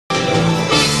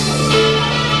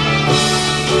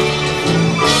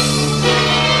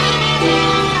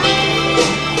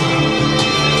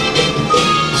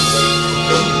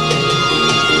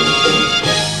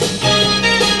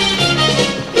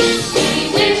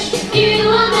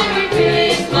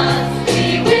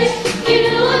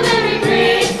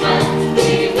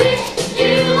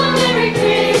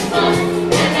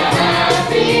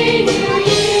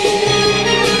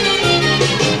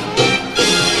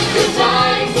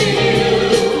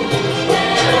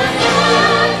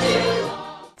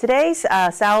Today,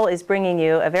 Sal is bringing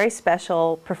you a very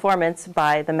special performance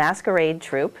by the Masquerade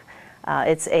troupe.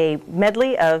 It's a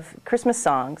medley of Christmas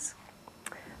songs.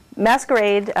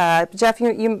 Masquerade, Jeff,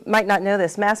 you might not know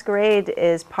this, Masquerade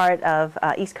is part of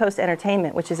East Coast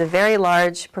Entertainment, which is a very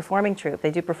large performing troupe.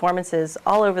 They do performances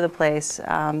all over the place.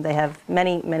 They have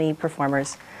many, many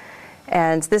performers.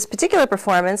 And this particular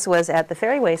performance was at the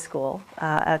Ferryway School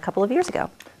a couple of years ago.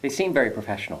 They seem very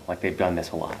professional, like they've done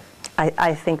this a lot.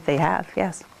 I think they have,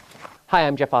 yes. Hi,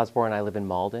 I'm Jeff Osborne. I live in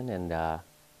Malden, and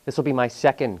this will be my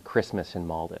second Christmas in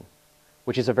Malden,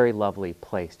 which is a very lovely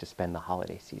place to spend the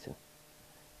holiday season.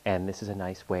 And this is a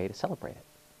nice way to celebrate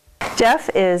it.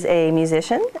 Jeff is a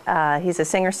musician. He's a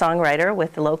singer-songwriter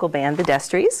with the local band, the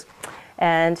Destries,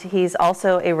 and he's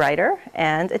also a writer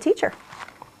and a teacher.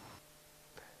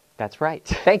 That's right.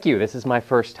 Thank you. This is my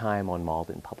first time on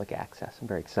Malden Public Access. I'm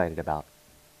very excited about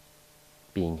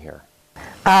being here.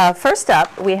 First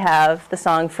up, we have the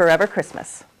song Forever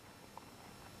Christmas.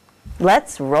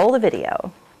 Let's roll the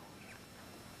video.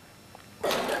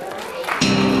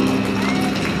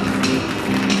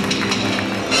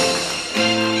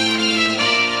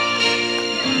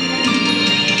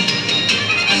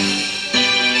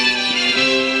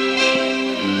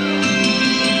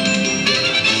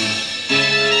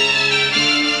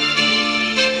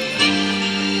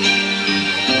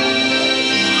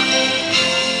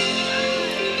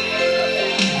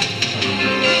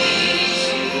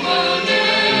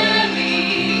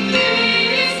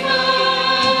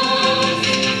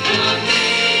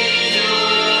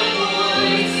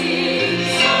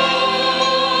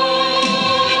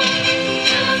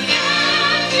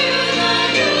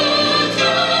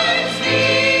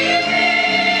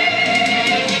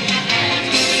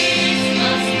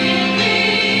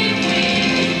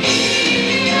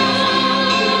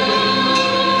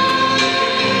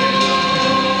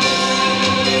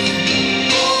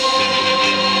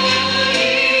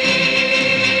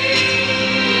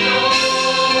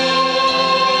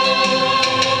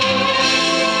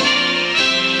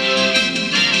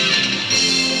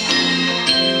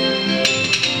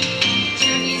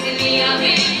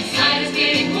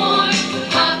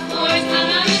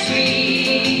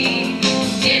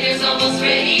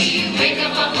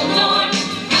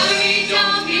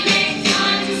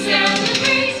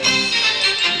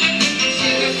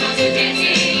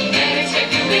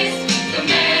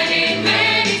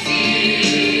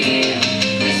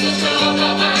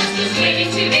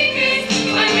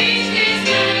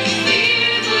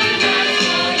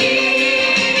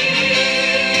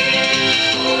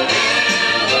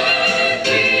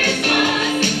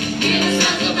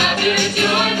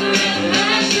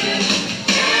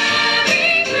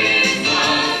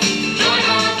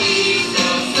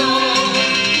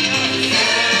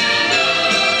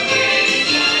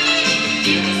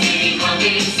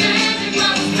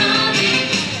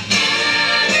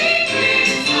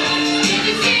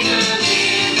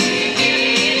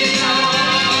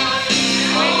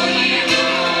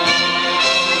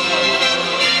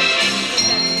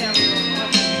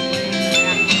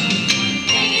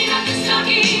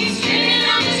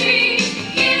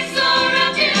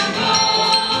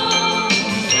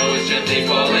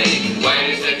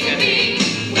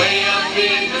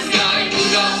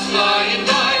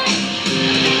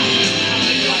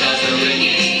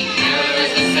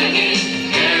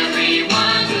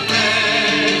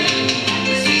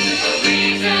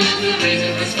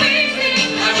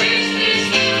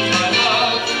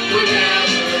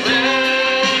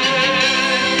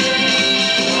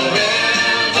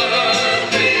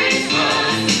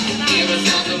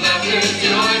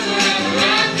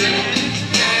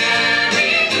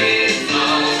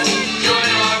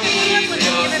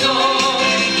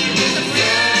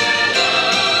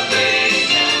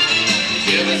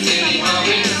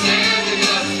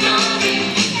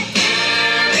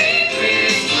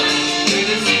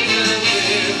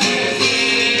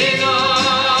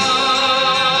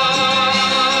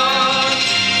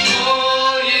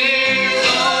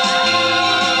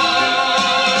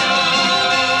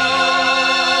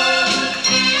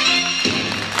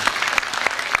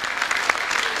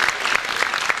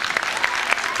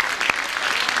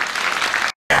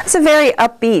 It's a very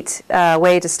upbeat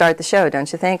way to start the show, don't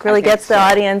you think? Really gets the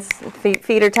audience,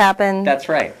 feet are tapping. That's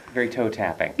right. Very toe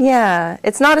tapping. Yeah.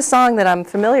 It's not a song that I'm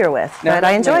familiar with, but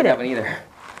I enjoyed it. That one either.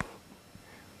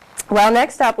 Well,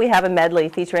 next up we have a medley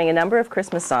featuring a number of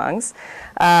Christmas songs.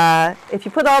 If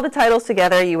you put all the titles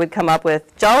together, you would come up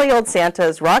with Jolly Old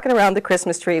Santa's Rockin' Around the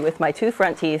Christmas Tree with My Two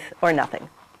Front Teeth or Nothing.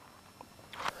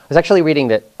 was actually reading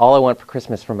that All I Want for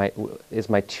Christmas is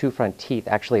My Two Front Teeth.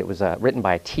 Actually, it was written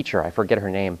by a teacher. I forget her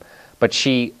name. But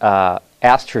she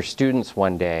asked her students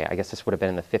one day, I guess this would have been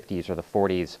in the 50s or the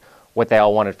 40s, what they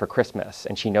all wanted for Christmas.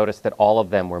 And she noticed that all of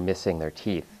them were missing their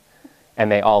teeth.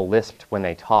 And they all lisped when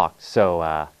they talked.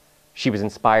 So she was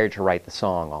inspired to write the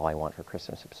song, All I Want for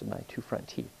Christmas Is My Two Front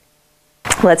Teeth.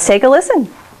 Let's take a listen.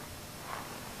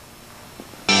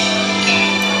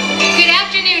 Good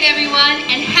afternoon, everyone,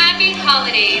 and happy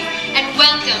holidays, and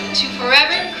welcome to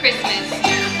Forever Christmas.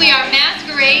 We are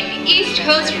Masquerade, the East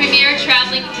Coast premier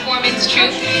traveling performance troupe,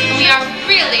 and we are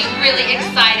really, really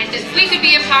excited that we could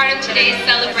be a part of today's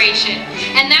celebration.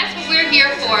 And that's what we're here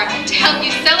for, to help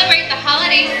you celebrate the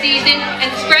holiday season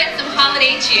and spread some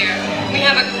holiday cheer. We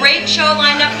have a great show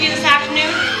lined up for you this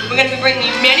afternoon. We're going to be bringing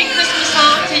you many Christmas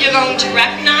songs that you're going to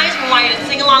recognize. We want you to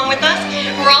sing along with us.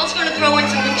 We're also going to throw in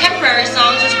some contemporary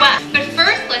songs as well. But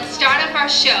first, let's start off our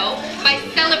show by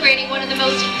celebrating one of the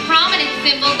most prominent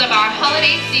symbols of our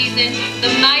holiday season,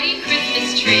 the mighty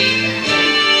Christmas tree.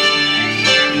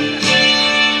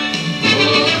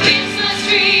 Oh, Christmas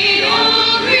tree,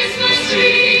 oh, Christmas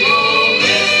tree, oh,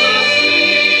 Christmas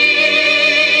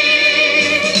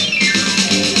tree.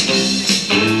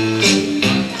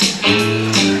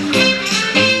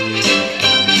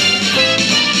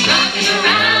 Rocking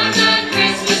around the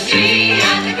Christmas tree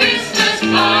at the Christmas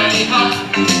party hop.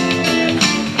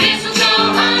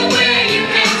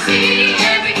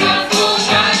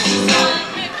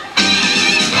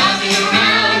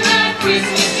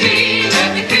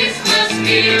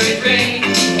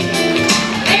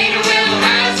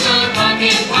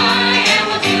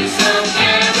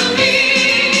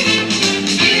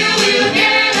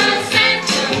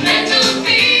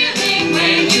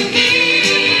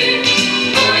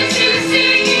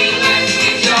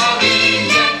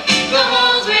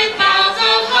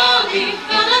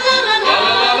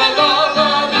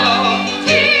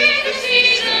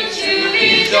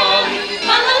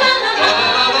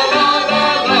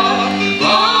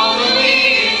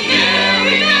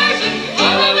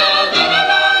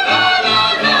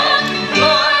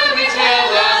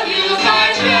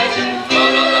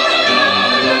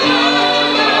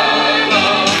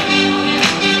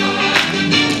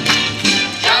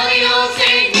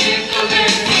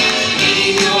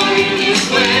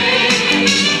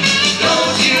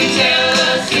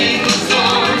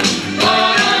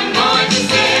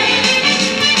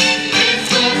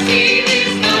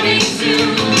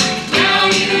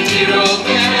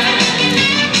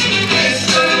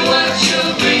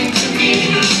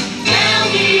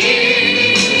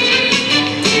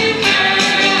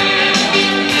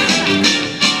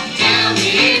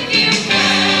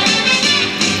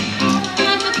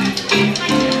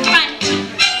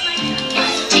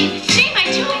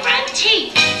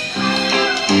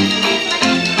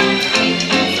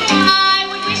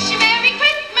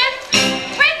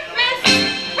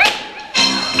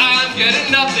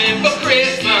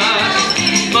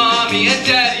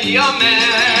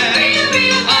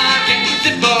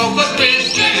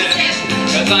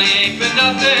 I ain't for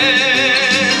nothing.